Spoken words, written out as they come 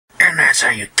that's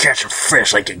how you catch a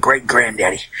fish like your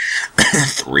great-granddaddy.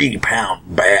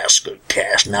 3-pound bass, good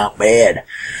cash, not bad.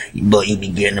 But you be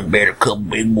getting a better couple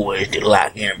big boys to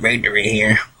lock in a victory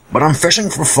here. But I'm fishing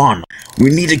for fun. We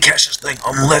need to catch this thing.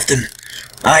 I'm lifting.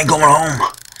 I ain't going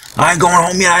home. I ain't going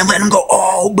home yet. I ain't letting him go.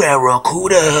 Oh,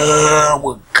 barracuda.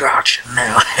 We got you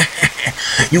now.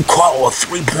 You caught a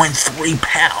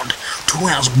 3.3-pound,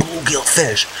 2-ounce bluegill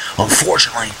fish.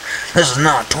 Unfortunately, this is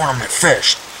not a tournament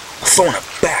fish. I'm throwing it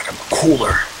back in the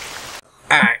cooler.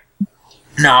 Alright.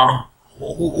 No.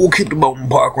 We'll keep the boat in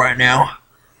park right now.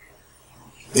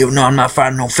 Even though I'm not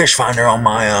finding no fish finder on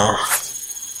my,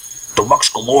 Deluxe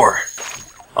Galore.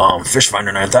 Fish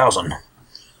finder 9000.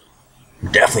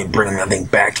 Definitely bringing that thing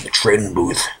back to the trading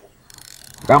booth.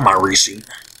 Got my receipt.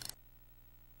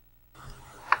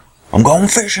 I'm going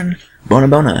fishing.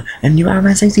 Bona. And you have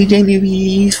my 60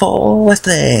 JBs for what's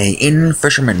the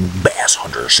In-Fisherman Bass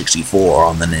Hunter 64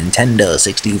 on the Nintendo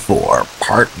 64.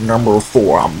 Part number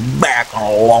 4. I'm back on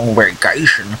a long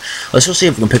vacation. Let's just see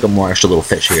if we can pick up more extra little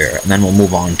fish here. And then we'll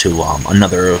move on to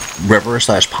another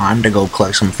river/pond to go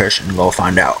collect some fish and go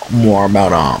find out more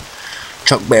about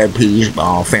Chuck Bad P's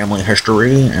family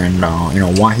history and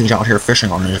why he's out here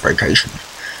fishing on his vacation.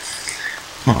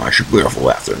 Oh, it's a beautiful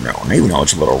afternoon, even though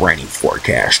it's a little rainy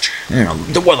forecast.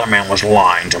 The weatherman was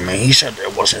lying to me. He said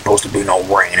there wasn't supposed to be no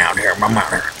rain out here, but I'm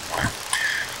out here.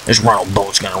 This rental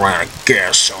boat's gonna run out of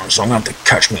gas soon, so I'm gonna have to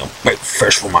catch me a big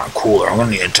fish for my cooler. I'm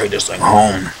gonna need to take this thing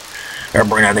home. Gotta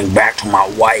bring that thing back to my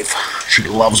wife. She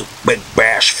loves a big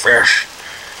bass fish.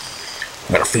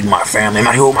 I gotta feed my family.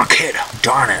 I'm here with my kid.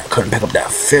 Darn it, I couldn't pick up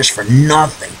that fish for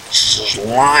nothing. This is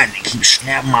line. They keep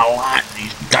snapping my line.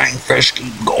 These dang fish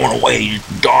keep going away.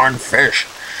 These darn fish.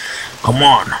 Come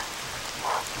on.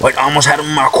 Wait, I almost had them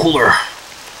in my cooler.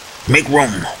 Make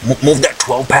room. Move that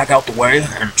 12-pack out the way,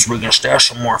 and so we can stash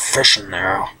some more fish in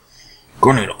there.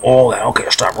 Gonna need all that. Okay,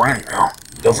 stop raining now.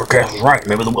 The forecast was right.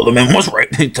 Maybe the weatherman was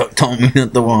right. He told me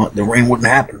that the rain wouldn't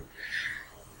happen.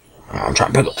 I'm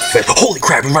trying to pick up the fish. Holy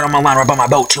crap, he's right on my line, right by my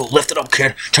boat, too. Lift it up,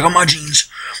 kid. Check out my jeans.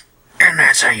 And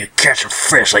that's how you catch a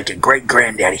fish like your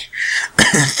great-granddaddy.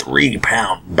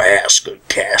 3-pound bass, good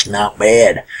cash, not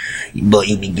bad. But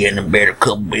you be getting a better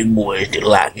couple big boys to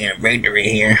lock in a victory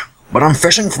here. But I'm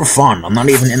fishing for fun. I'm not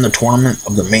even in the tournament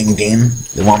of the main game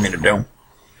they want me to do.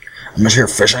 I'm just here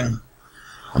fishing.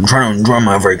 I'm trying to enjoy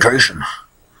my vacation.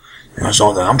 That's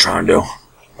all that I'm trying to do.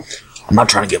 I'm not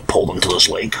trying to get pulled into this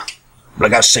lake. But I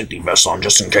got safety vests on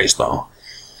just in case, though.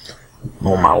 I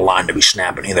don't want my line to be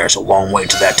snapping either. It's a long way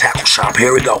to that tackle shop.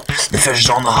 Here we go. The fish is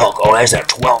on the hook. Oh, that's that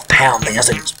 12-pound thing.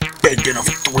 That's like it's baked in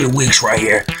for 3 weeks right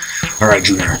here. Alright,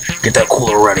 Junior. Get that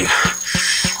cooler ready.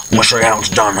 I'm going to show you how it's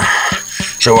done.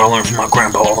 Show you what I learned from my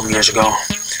grandpa all them years ago.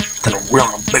 Instead of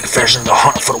reeling a big fish and go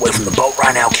 100 foot away from the boat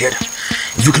right now, kid.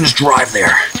 If you can just drive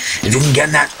there. If you can get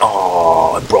in that...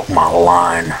 Oh, it broke my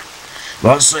line.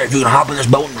 But let's say, if you can hop in this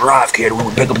boat and drive, kid, we'll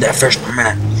pick up that fish in a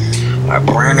minute. Alright,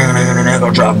 Brandon,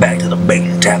 go drive back to the bait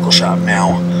and tackle shop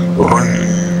now.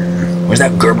 Where's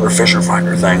that Gerber Fisher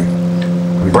Finder thing?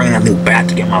 I'm bringing that thing back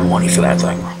to get my money for that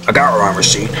thing. I got my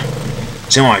receipt.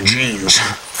 It's in my jeans.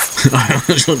 I'm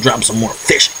just gonna drop some more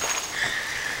fish.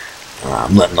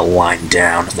 I'm letting the line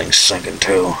down. The thing's sinking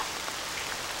too.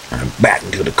 And back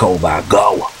into the cove I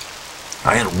go.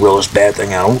 I ain't reel this bad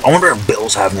thing out. I wonder if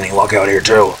Bill's having any luck out here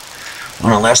too.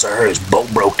 Well, last I heard, his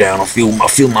boat broke down a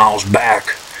few miles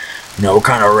back. We're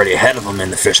kind of already ahead of him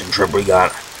in the fishing trip we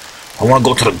got. I want to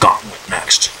go to the Gauntlet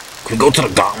next. Can we go to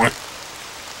the Gauntlet?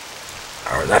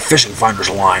 Alright, that fishing finder's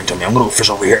lying to me. I'm going to go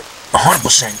fish over here.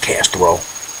 100% cast throw.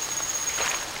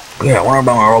 Yeah, I wonder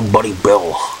about my old buddy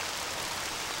Bill.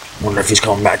 I wonder if he's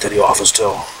coming back to the office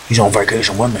too. He's on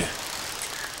vacation with me.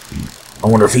 I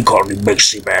wonder if he caught any big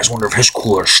sea bass. I wonder if his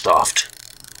cooler's stuffed.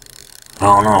 I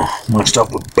don't know. I'm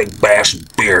stuffed with big bass and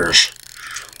beers.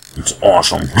 It's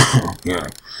awesome. Yeah.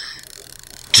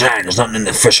 Dang, there's nothing in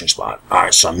the fishing spot.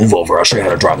 Alright, son, move over. I'll show you how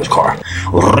to drive this car.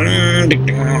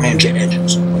 Jet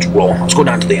engines. Let's roll. Let's go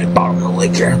down to the bottom of the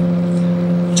lake here.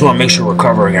 Just want to make sure we're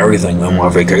covering everything on my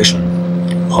vacation.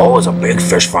 Oh, it's a big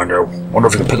fish finder. Wonder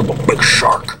if we can pick up a big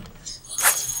shark.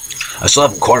 I still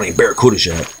haven't caught any barracudas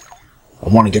yet. I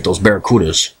want to get those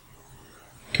barracudas.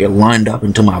 Get lined up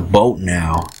into my boat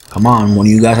now. Come on, one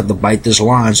of you guys have to bite this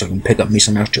line so I can pick up me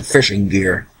some extra fishing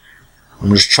gear. I'm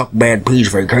just Chuck Bad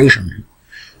P's vacation.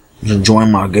 Just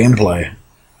enjoying my gameplay.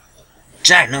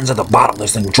 Jack, nothing's at the bottom of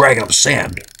this thing. We're dragging up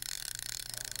sand.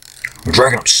 We're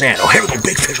dragging up sand. Oh, here we go,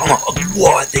 big fish on the hook.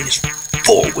 Whoa, that thing is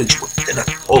 4 weeks within it.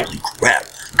 Holy crap.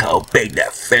 Look how big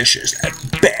that fish is. That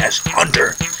bass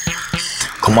hunter.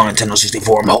 Come on, Nintendo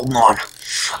 64, I'm holding on.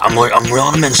 I'm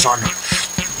reeling him in, son.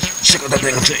 check out that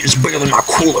thing. It's bigger than my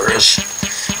cooler is.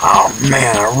 Oh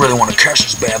man, I really want to catch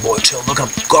this bad boy too. Look, I'm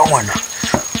going.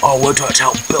 Oh, wait till I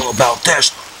tell Bill about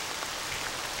this.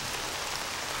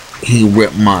 He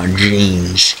ripped my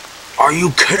jeans. Are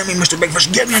you kidding me, Mr. Big Fish?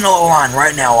 Get me another line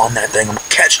right now on that thing. I'm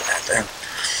catching that thing.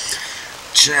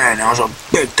 Dang, that was a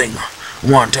big thing. I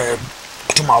want to tell you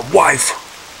to my wife.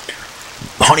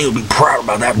 Honey would be proud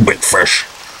about that big fish.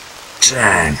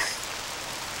 Dang.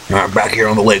 Alright, back here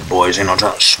on the lake, boys. You know,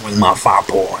 trying to swing my fire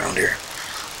pole around here.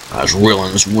 I was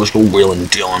reeling, this whistle wheeling,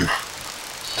 dealing.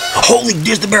 Holy,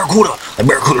 there's the barracuda! The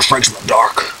barracuda strikes in the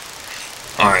dark.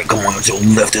 Alright, come on, let's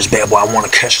lift this bad boy. I want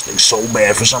to catch this thing so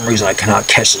bad. For some reason, I cannot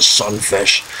catch this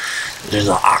sunfish. There's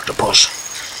an octopus.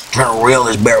 I'm trying to reel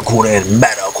this barracuda in.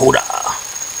 Barracuda.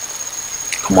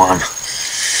 Come on.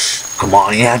 Come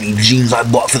on, you have any jeans I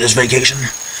bought for this vacation?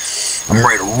 I'm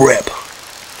ready to rip.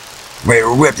 Ready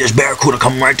to rip this barracuda.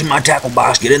 Come right to my tackle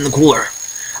box. Get in the cooler.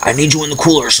 I need you in the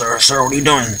cooler, sir. Sir, what are you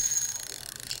doing?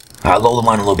 Load the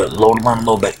line a little bit. Load the line a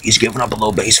little bit. He's giving up a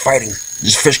little bit. He's fighting.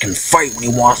 This fish can fight when he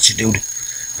wants to, dude.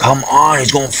 Come on.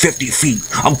 He's going 50 feet.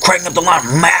 I'm cranking up the line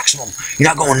maximum. You're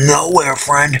not going nowhere,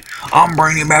 friend. I'm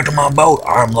bringing you back to my boat.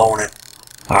 I'm lowering it.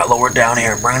 Alright, lower it down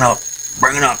here. Bring it up.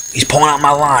 Bring it up. He's pulling out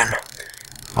my line.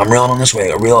 I'm reeling him this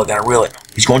way. I gotta reel it.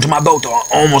 He's going to my boat, though. I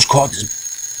almost caught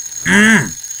this.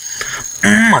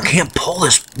 I can't pull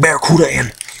this barracuda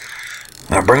in.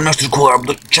 Alright, bring him next to the cooler.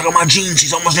 Check out my jeans.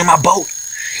 He's almost near my boat.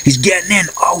 He's getting in.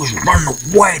 Oh, he's running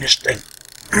away, this thing.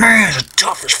 Man, it's the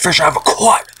toughest fish I've ever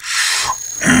caught.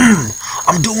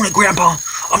 I'm doing it, Grandpa.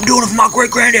 I'm doing it for my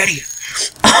great-granddaddy.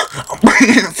 I'm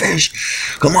bringing in a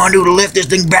fish. Come on, dude, to lift this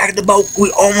thing back in the boat. We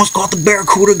almost caught the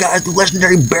barracuda, guys. The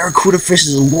legendary barracuda fish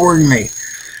is luring me.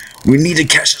 We need to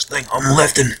catch this thing. I'm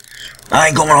lifting. I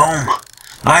ain't going home.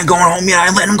 I ain't going home yet. I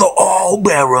ain't letting him go. Oh,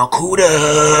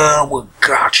 barracuda. We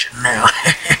got you now.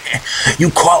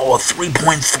 You caught a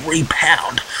 3.3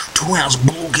 pound, 2-ounce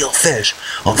bluegill fish.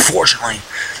 Unfortunately,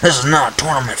 this is not a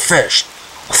tournament fish.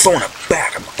 I'm throwing it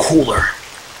back in the cooler.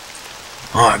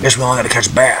 I guess we only gotta catch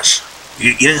bass.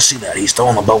 You didn't see that. He's still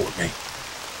on the boat with me.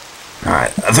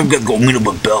 Alright, I think we gotta go meet up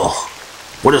with Bill.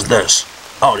 What is this?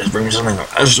 Oh, just bring me something.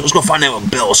 Let's go find out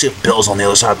with Bill. See if Bill's on the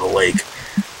other side of the lake.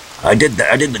 I did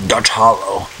the Dutch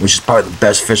Hollow, which is probably the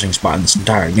best fishing spot in this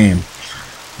entire game.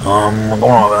 We're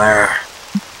going over there.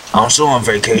 I'm still on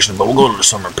vacation, but we'll go to the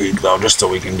Summer Peak, though, just so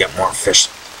we can get more fish.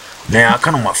 Now, I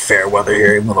kind of want fair weather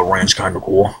here, even though the rain's kind of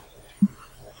cool.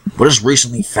 What has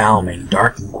recently found me?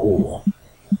 Dark and cool.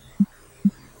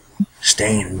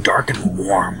 Staying dark and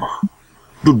warm.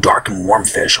 Do dark and warm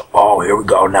fish. Oh, here we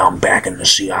go. Now I'm back in the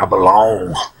sea. I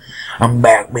belong. I'm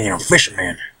back being a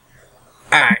fisherman.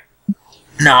 Alright.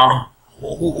 No.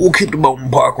 We'll keep the boat in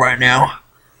park right now.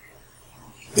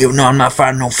 Even though I'm not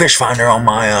finding no fish finder on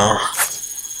my,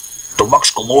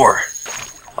 Deluxe Galore.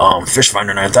 Fish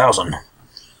Finder 9000.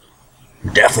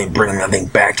 Definitely bringing that thing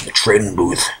back to the trading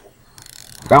booth.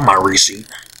 Got my receipt.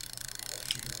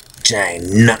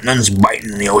 Dang, nothing's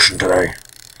biting in the ocean today.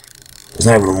 There's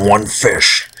not even one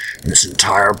fish in this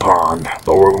entire pond.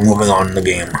 But we're moving on in the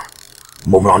game.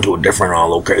 Moving on to a different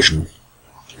location.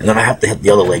 And then I have to hit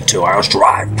the other lake too. I was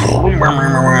dry.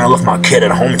 I left my kid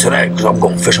at home today because I'm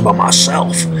going fishing by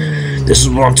myself. This is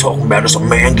what I'm talking about. Just a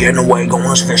man getting away,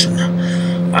 going fishing.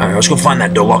 Alright, let's go find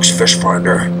that Deluxe Fish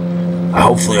Finder.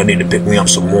 Hopefully I need to pick me up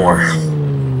some more.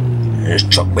 It's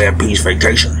Chuck Bad P's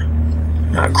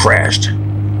vacation. I crashed.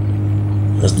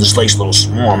 This lake's a little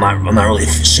small. I'm not really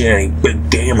seeing any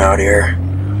big game out here.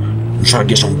 I'm trying to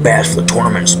get some bass for the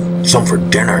tournament, some for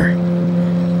dinner.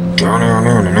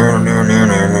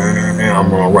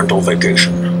 I'm on a rental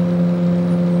vacation.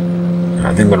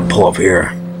 I think I'm gonna pull up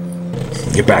here.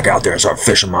 Get back out there and start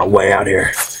fishing my way out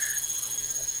here.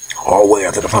 Oh wait,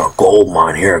 I think I found a gold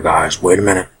mine here, guys. Wait a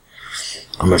minute.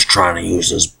 I'm just trying to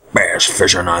use this Bass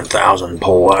Fisher 9000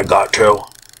 pole I got too.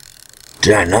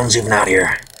 Dang, nothing's even out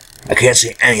here. I can't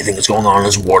see anything that's going on in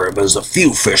this water, but there's a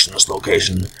few fish in this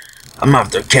location. I might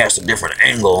have to cast a different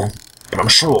angle, but I'm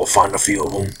sure we'll find a few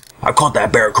of them. I caught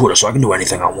that barracuda, so I can do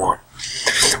anything I want.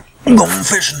 I'm going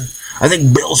fishing. I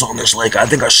think Bill's on this lake. I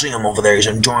think I see him over there. He's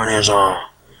enjoying his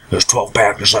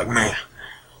 12-pack just like me.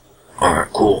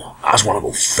 Alright, cool. I just want to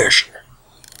go fishing.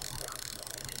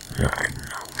 Alright.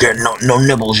 Getting no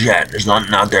nibbles yet. There's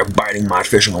nothing out there biting my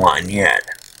fishing line yet.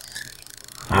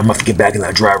 I'm gonna have to get back in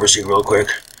that driver's seat real quick.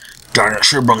 Darn it, I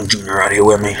should have brought Junior out here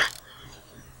with me.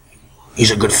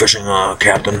 He's a good fishing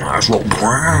captain. I just rolled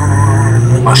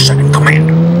my second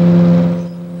command.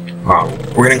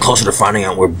 We're getting closer to finding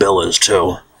out where Bill is,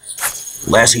 too.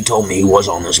 Last he told me he was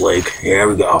on this lake. Here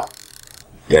we go.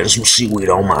 Yeah, there's some seaweed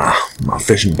on my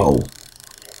fishing boat.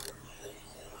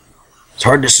 It's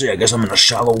hard to see. I guess I'm in the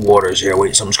shallow waters here.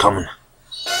 Wait, something's coming.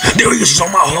 There he is. He's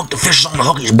on my hook. The fish is on the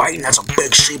hook. He's biting. That's a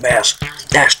big sea bass.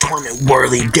 That's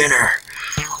tournament-worthy dinner.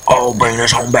 Oh, bring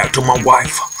this home back to my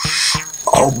wife.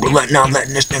 Oh,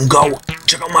 letting this thing go.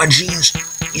 Check out my jeans.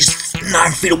 He's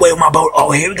 9 feet away with my boat.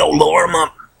 Oh, here we go. Lower him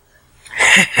up.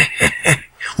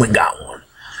 We got one.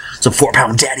 It's a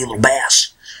 4-pound daddy little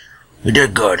bass. We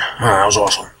did good. That was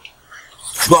awesome.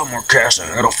 Forgot more casting.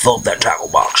 I gotta fill up that tackle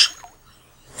box.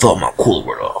 Fill up my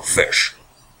cooler with fish.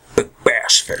 Big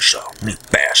bass fish, though. Need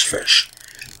bass fish.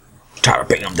 Tired of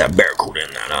picking up that barracuda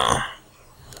in that,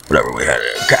 whatever we had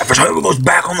there. Catfish. Oh, it goes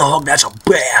back on the hook. That's a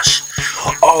bass.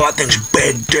 Oh, that thing's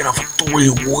big dinner for 3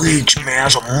 weeks, man.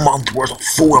 That's a month worth of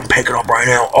food I'm picking up right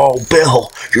now. Oh, Bill,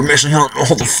 you're missing out on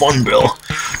all the fun, Bill.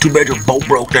 Too bad your boat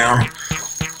broke down.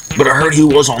 But I heard he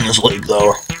was on this lake,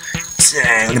 though.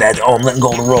 Dang, look at that. Oh, I'm letting go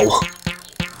of the roll.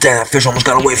 Dang, that fish almost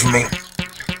got away from me.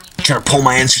 Trying to pull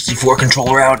my N64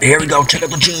 controller out. Here we go. Check out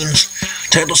the jeans.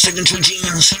 Check out those signature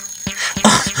jeans.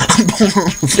 I'm pulling on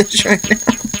the fish right now.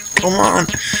 Come on.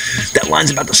 That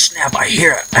line's about to snap. I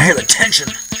hear it. I hear the tension.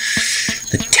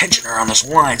 The tensioner on this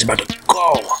line's about to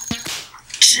go.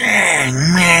 Dang,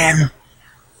 man.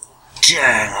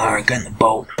 Dang. Alright, get in the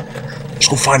boat. Let's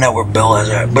go find out where Bill is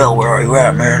at. Bill, where are you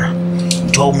at, man?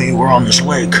 You told me you were on this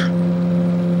lake.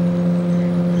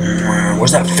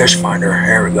 Where's that fish finder?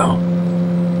 Here we go.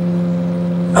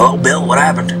 Hello, Bill. What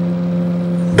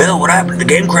happened? Bill, what happened? The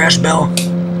game crashed, Bill.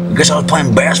 I guess I was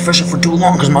playing bass fishing for too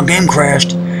long because my game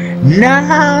crashed. No,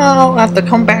 I have to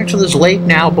come back to this lake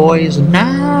now, boys.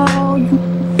 No, you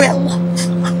Bill.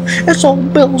 It's all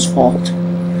Bill's fault.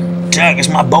 Dang, I guess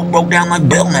my boat broke down like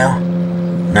Bill now.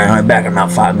 Nah, I'm back in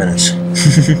about 5 minutes.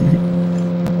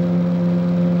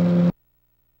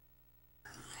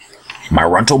 My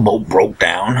rental boat broke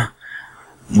down.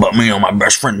 But, you know, my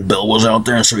best friend Bill was out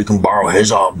there, so he can borrow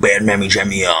his bad mammy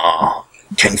Jemmy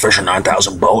Kingfisher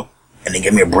 9000 boat. And they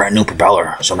gave me a brand new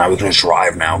propeller, so now we can just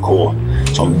drive now. Cool.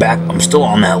 So I'm back. I'm still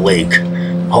on that lake.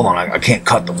 Hold on, I can't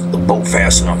cut the boat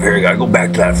fast enough. Here, I gotta go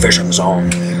back to that fishing zone.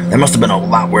 There must have been a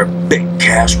lot where a big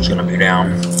cast was gonna be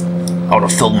down. I would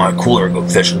have filled my cooler to go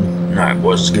fishing. Alright,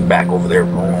 boys, let's get back over there.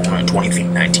 20 feet,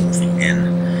 19 feet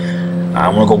in. I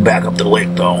want to go back up to the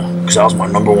lake, though, because that was my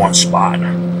 #1 spot.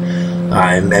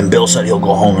 And Bill said he'll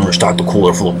go home and restock the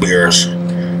cooler full of beers.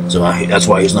 So that's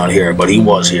why he's not here, but he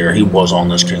was here. He was on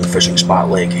this kingfishing spot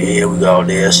lake. Here we go.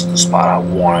 This is the spot I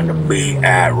wanted to be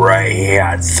at right here.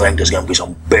 I think there's going to be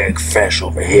some big fish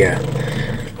over here.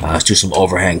 Let's do some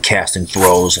overhand casting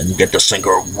throws and get the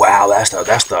sinker. Wow, that's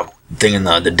the thing in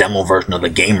the demo version of the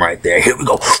game right there. Here we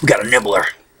go. We got a nibbler.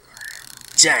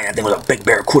 Dang, that thing was a big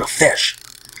barracuda fish.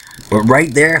 But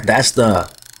right there, that's the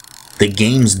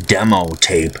game's demo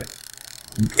tape.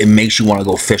 It makes you want to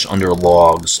go fish under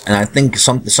logs, and I think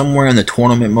somewhere in the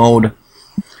tournament mode,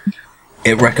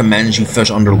 it recommends you fish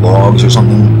under logs or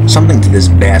something to this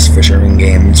bass fishing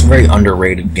game. It's a very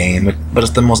underrated game, but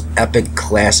it's the most epic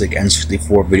classic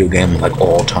N64 video game like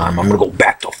all time. I'm gonna go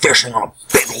back to fishing on a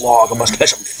big log. I must catch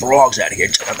some frogs out of here.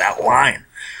 Check out that line.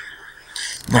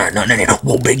 Alright, no.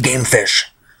 Whoa, big game fish.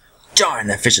 Darn,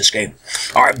 that fish escaped.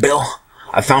 Alright, Bill.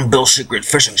 I found Bill's secret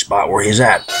fishing spot where he's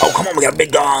at. Oh, come on, we got a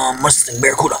big, what's this thing,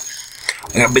 barracuda.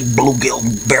 I got a big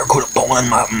bluegill barracuda pulling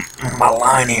my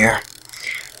line here.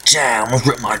 Damn, I almost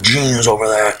ripped my jeans over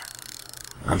that.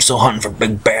 I'm still hunting for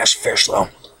big bass fish, though.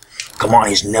 Come on,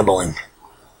 he's nibbling.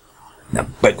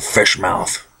 That big fish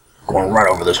mouth. Going right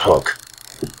over this hook.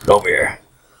 Get over here.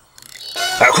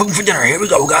 Alright, cooking for dinner. Here we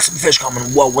go. We got some fish coming.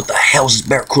 Whoa, what the hell is this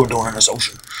barracuda doing in this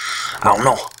ocean? I don't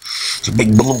know. It's a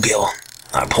big bluegill.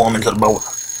 I pull him into the boat.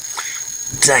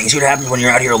 Dang, you see what happens when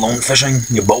you're out here alone fishing?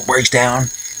 Your boat breaks down.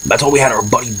 That's why we had our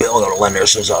buddy Bill to lend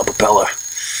us his propeller.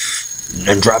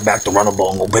 And drive back to rental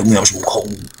boat and go pick me up some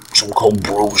cold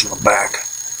brews in the back.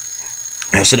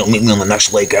 And he said he'll meet me on the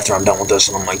next lake after I'm done with this.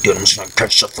 And I'm like, dude, I'm just gonna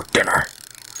catch stuff for dinner.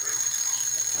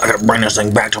 I gotta bring this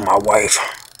thing back to my wife.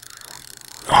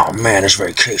 Oh man, this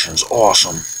vacation's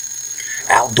awesome.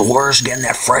 Outdoors, getting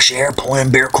that fresh air, pulling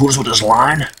in barracudas with his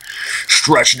line.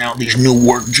 Stretching out these new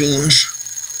work jeans.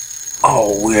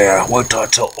 Oh yeah, wait till I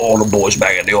tell all the boys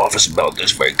back at the office about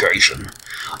this vacation.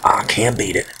 I can't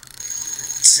beat it.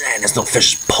 Dang, this little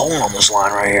fish is pulling on this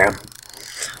line right here.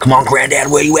 Come on,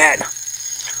 Granddad, where you at?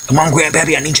 Come on,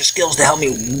 Grandpappy, I need your skills to help me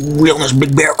reel in this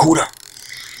big barracuda.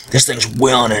 This thing's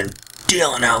wheeling and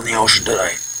dealing out in the ocean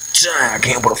today. Dang, I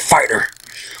can't put a fighter.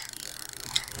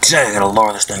 Dang, I gotta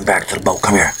lower this thing back to the boat.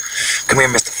 Come here. Come here,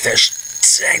 Mr. Fish.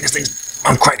 Dang, this thing's...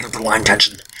 I'm cranking up the line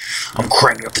tension. I'm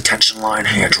cranking up the tension line.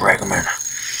 Here, drag him in.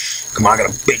 Come on, I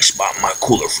got a big spot in my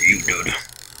cooler for you, dude.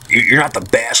 You're not the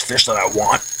bass fish that I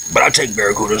want, but I take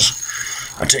barracudas.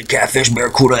 I take catfish,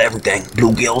 barracuda, everything.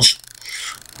 Bluegills.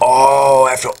 Oh,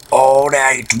 after all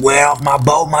that, it's wet off my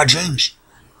boat, my jeans.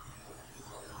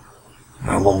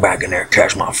 I'm going back in there and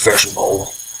catch my fishing pole.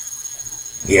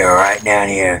 Yeah, right down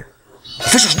here. The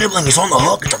fish is nibbling, he's on the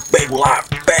hook, it's a big live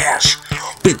bass.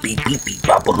 Beep, beep, beep, beep,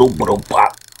 bop, ba doop,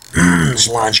 bop. This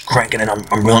line's cranking and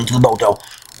I'm reeling to the boat though.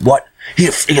 What? He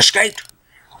escaped?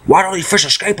 Why don't these fish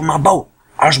escape in my boat?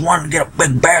 I just wanted to get a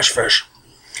big bass fish.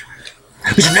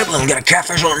 He's a nibbling, we got a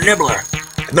catfish on a nibbler.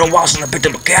 It's been a while since I picked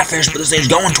up a catfish, but this thing's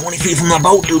going 20 feet from the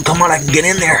boat, dude. Come on, I can get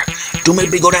in there. Do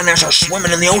maybe go down there and start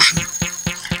swimming in the ocean.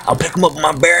 I'll pick him up with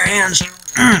my bare hands.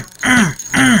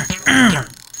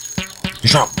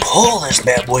 He's trying to pull this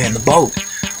bad boy in the boat.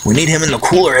 We need him in the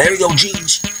cooler. There you go,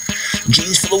 Jeans.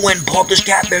 Jeans for the win. Pull up this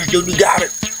catfish, dude. You got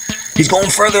it. He's going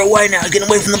further away now. He's getting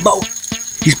away from the boat.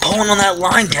 He's pulling on that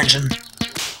line tension.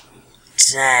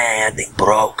 Dang, that thing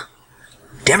broke.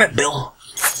 Damn it, Bill.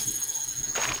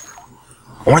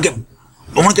 I want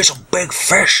to get some big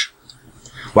fish.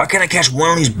 Why can't I catch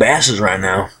one of these basses right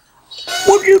now?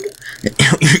 What you do?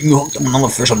 You hooked up another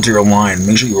fish onto your line.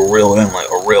 Make sure you reel in like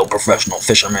a real professional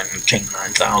fisherman. King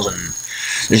 9000.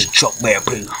 This is Chuck Bad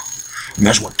Pig.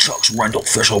 Mess with Chuck's rental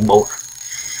fishing boat.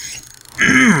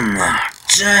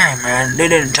 Dang, man. They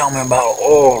didn't tell me about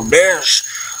all this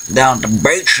down at the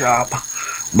bait shop.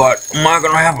 But am I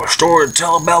gonna have a story to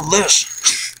tell about this?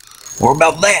 Or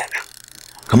about that?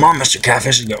 Come on, Mr.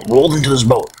 Catfish. You got rolled into this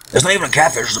boat. It's not even a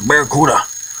catfish. It's a barracuda.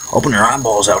 Open your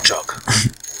eyeballs out, Chuck.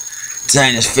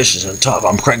 Dang, this fish is tough.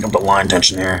 I'm cranking up the line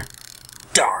tension here.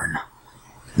 Darn.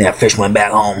 That fish went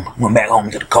back home. Went back home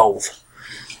to the cove.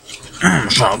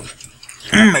 So,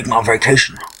 make my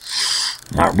vacation.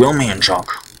 Alright, reel me in, Chuck.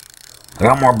 I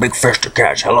got more big fish to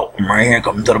catch. Hello, I'm right here.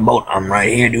 Coming to the boat. I'm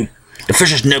right here, dude. The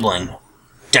fish is nibbling.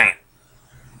 Dang.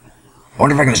 I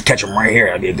wonder if I can just catch him right here.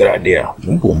 That'd be a good idea.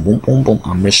 Boom, boom, boom, boom, boom.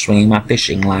 I'm just swinging my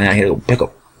fishing line out here to pick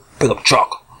up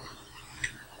Chuck.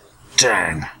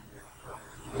 Dang.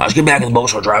 Let's get back in the boat,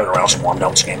 start driving around some more.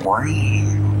 Don't skate more.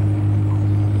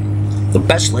 The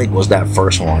best lake was that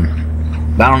first one.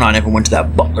 But I don't know, I never went to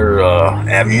that Bulter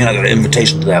Avenue. I got an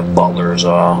invitation to that Bulter's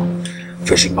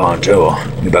fishing pond too.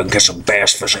 Maybe I can catch some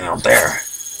bass fishing out there.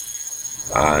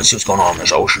 Let's see what's going on in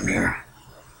this ocean here.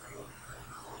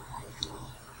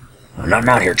 Nothing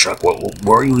out here, Chuck. Where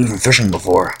were you even fishing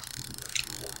before?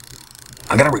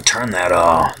 I gotta return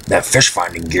that fish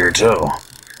finding gear too.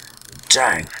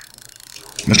 Dang.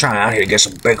 I'm just trying out here to get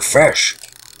some big fish.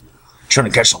 Trying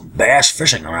to catch some bass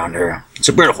fishing around here. It's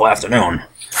a beautiful afternoon.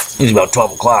 It's about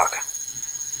 12 o'clock.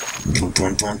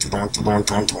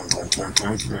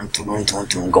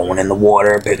 Going in the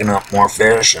water, picking up more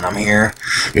fish, and I'm here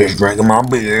just drinking my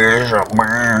beers.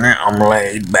 I'm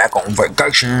laid back on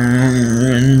vacation.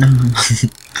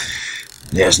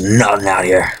 There's nothing out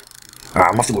here. Alright,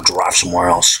 I'm gonna have to go drive somewhere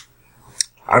else.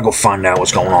 I'll go find out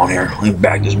what's going on here. Let me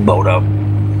back this boat up.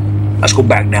 Let's go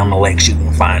back down the lake, see if we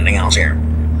can find anything else here.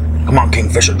 Come on,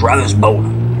 Kingfisher, drive this boat.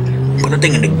 Put the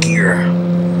thing into gear.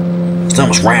 This thing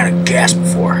almost ran out of gas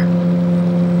before.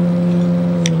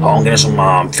 Oh, I'm getting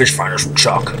some fish finders from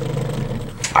Chuck.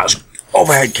 I was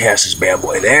overhead cast this bad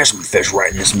boy. There's some fish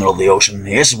right in this middle of the ocean.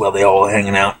 This is where they all are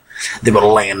hanging out. They've been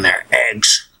laying their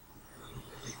eggs.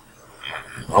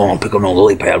 I want to pick up no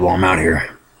lily pad while I'm out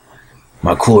here.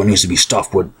 My cooler needs to be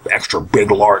stuffed with extra big,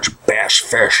 large bass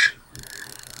fish.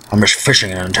 I'm just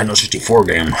fishing in a Nintendo 64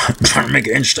 game. I'm trying to make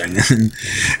it interesting.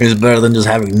 It's better than just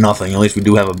having nothing. At least we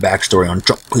do have a backstory on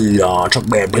Chuck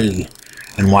Bad P,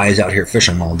 and why he's out here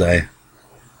fishing all day.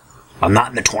 I'm not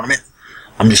in the tournament.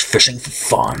 I'm just fishing for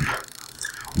fun.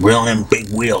 Reeling in big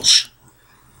wheels.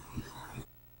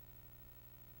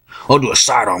 I'll do a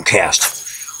sidearm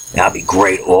cast. That'd be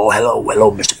great. Oh, hello,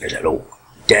 Mr. Fish, hello.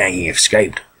 Dang, he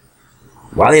escaped.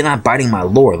 Why are they not biting my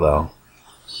lure, though?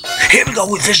 Here we go,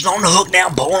 we're fishing on the hook now,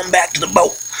 pulling him back to the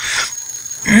boat.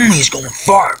 He's going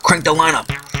far. Crank the line up.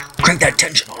 Crank that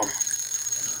tension on him.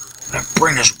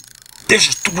 Bring this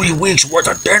is 3 weeks worth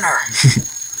of dinner.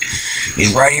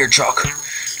 He's right here, Chuck.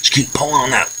 Just keep pulling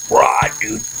on that rod,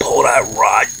 dude. Pull that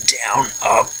rod down,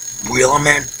 up, reel him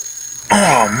in.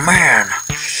 Oh, man.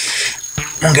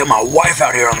 I'm gonna get my wife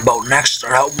out here on the boat next to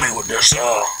help me with this,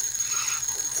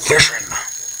 fishing.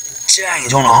 Dang,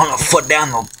 he's only 100 foot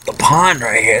down the pond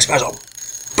right here. This guy's a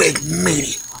big,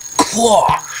 meaty claw.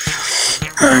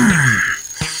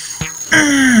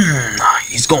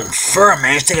 He's going fur,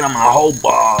 man. He's taking on my whole,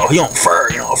 he on fur,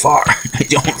 you know, far.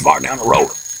 He's going far down the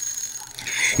road.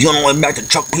 He's on the way back to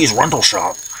Chuck P's rental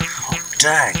shop.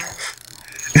 Dang.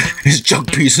 It's Chuck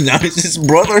P's now. It's his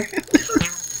brother.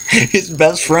 His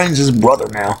best friend's his brother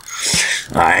now.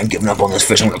 I ain't giving up on this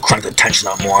fish. I'm gonna crank the tension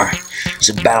up more. It's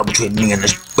a battle between me and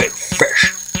this big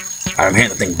fish. I'm hearing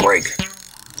the thing break.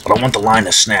 I don't want the line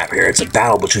to snap here. It's a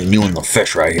battle between you and the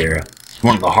fish right here.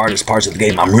 One of the hardest parts of the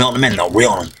game. I'm reeling him in though,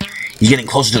 reeling him. He's getting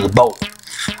closer to the boat.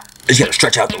 He's got to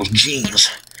stretch out those jeans.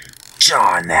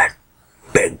 John, that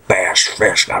big bass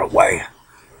fish got away.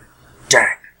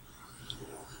 Dang.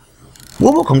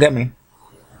 Woo, come get me.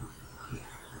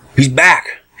 He's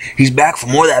back. He's back for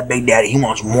more of that Big Daddy. He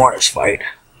wants more of this fight.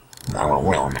 I want to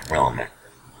reel him in.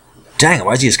 Dang,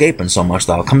 why is he escaping so much,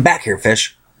 though? Come back here,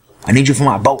 fish. I need you for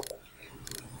my boat.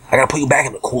 I gotta put you back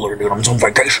in the cooler, dude. I'm on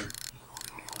vacation.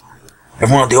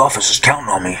 Everyone at the office is counting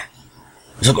on me.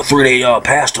 It's like a 3-day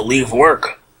pass to leave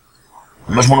work.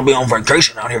 I just want to be on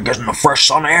vacation out here getting the fresh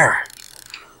sun air.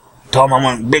 Tell them I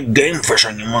went big game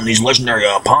fishing in one of these legendary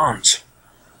ponds.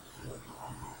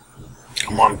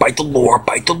 Come on, bite the lure,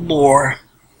 bite the lure.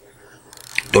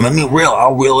 Don't make me reel,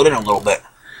 I'll reel it in a little bit.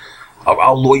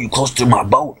 I'll lure you closer to my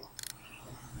boat.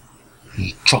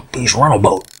 Chuck B's rental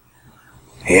boat.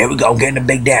 Here we go, getting the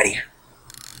Big Daddy.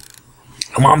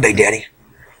 Come on, Big Daddy.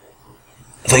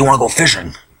 I thought you want to go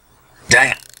fishing.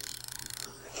 Dang it.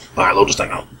 Alright, load this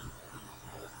thing up.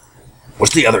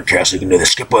 What's the other cast you can do? The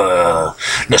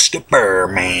skipper,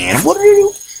 man. What are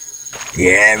you?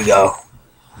 Yeah, there we go.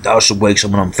 That should wake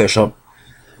some of them fish up.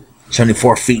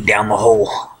 74 feet down the hole.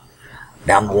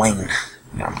 Down the lane.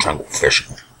 Yeah, I'm trying to go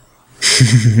fishing.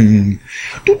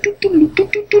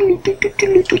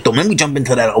 Don't make me jump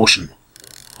into that ocean.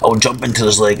 I will jump into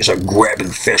this lake and start grabbing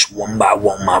fish one by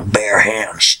one with my bare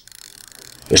hands.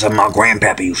 Just like my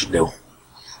grandpappy used to do.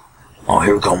 Oh,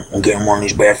 here we go. I'm getting one of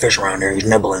these bad fish around here. He's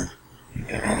nibbling.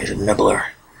 Yeah, he's a nibbler.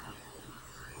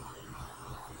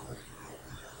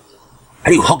 How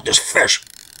do you hook this fish?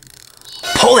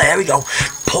 Pull that, there we go.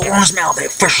 Pull on his mouth.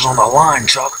 That fish is on the line,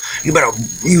 Chuck. You better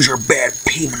use your bad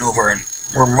pea maneuver and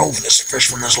remove this fish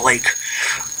from this lake.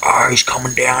 He's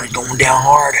coming down. He's going down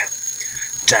hard.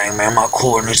 Dang, man, my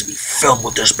cooler needs to be filled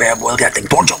with this bad boy. Look at that thing.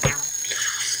 Don't jump it.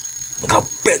 Look how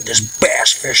big this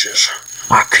bass fish is.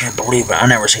 I can't believe it. I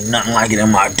never seen nothing like it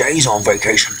in my days on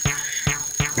vacation.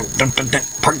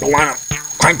 Crank the line up.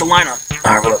 Crank the line up.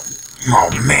 Alright, look. Oh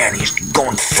man, he's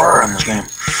going fur in this game.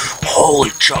 Holy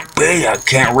Chuck B, I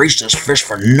can't reach this fish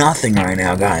for nothing right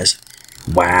now, guys.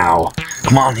 Wow.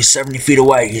 Come on, he's 70 feet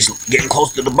away. He's getting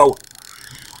close to the boat.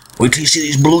 Wait till you see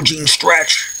these blue jeans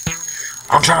stretch.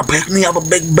 I'm trying to pick me up a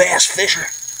big bass fisher.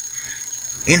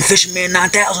 In-Fisherman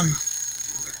 9000.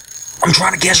 I'm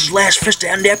trying to catch his last fish to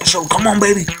end the episode. Come on,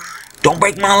 baby. Don't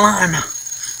break my line.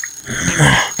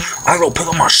 I gotta go pick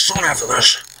up my son after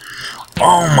this.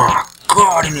 Oh my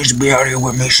God, he needs to be out here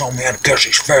with me showing me how to catch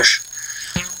these fish.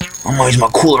 I'm gonna use my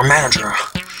cooler manager.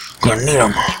 Gonna need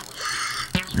him.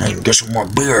 And I can get some more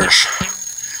beers.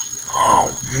 Oh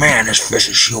man, this fish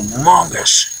is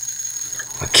humongous.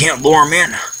 I can't lure him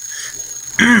in.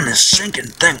 This sinking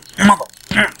thing. Mother.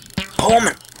 Pull him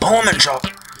in, Chuck.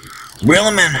 Reel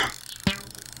him in.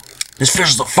 This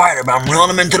fish is a fighter, but I'm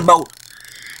reeling him into the boat.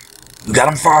 We got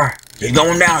him far. He's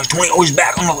going down. He's 20. Oh, he's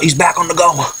back on the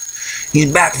go.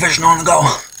 He's back fishing on the go.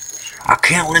 I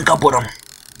can't link up with him.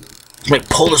 Like,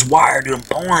 pull this wire, dude. I'm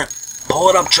pulling it. Pull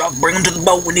it up, Chuck. Bring him to the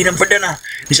boat. We need him for dinner.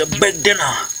 He's a big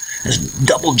dinner. There's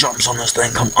double jumps on this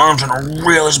thing. Come on, I'm trying to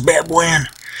reel this bad boy in.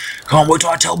 Come on, wait till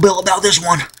I tell Bill about this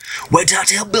one. Wait till I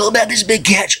tell Bill about this big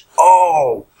catch.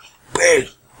 Oh, big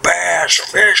bass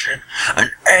fishing.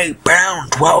 An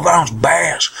 8-pound, 12-ounce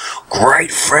bass.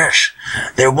 Great fish.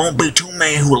 There won't be too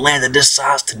many who landed this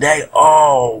size today.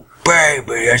 Oh,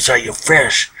 baby, that's how you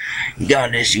fish. You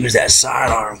gotta just use that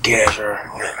sidearm catch or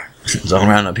whatever. So I'm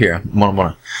around up here. I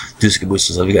wanna do some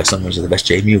boosters. We got some of the best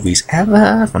J movies ever.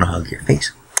 I wanna hug your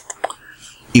face.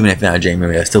 Even if you're not a J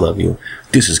movie, I still love you.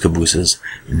 Deuces cabooses.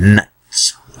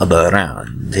 Nuts of the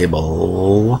round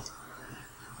table.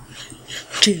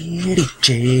 Chitty,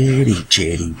 chitty,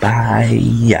 chitty,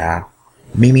 bye.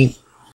 Mimi.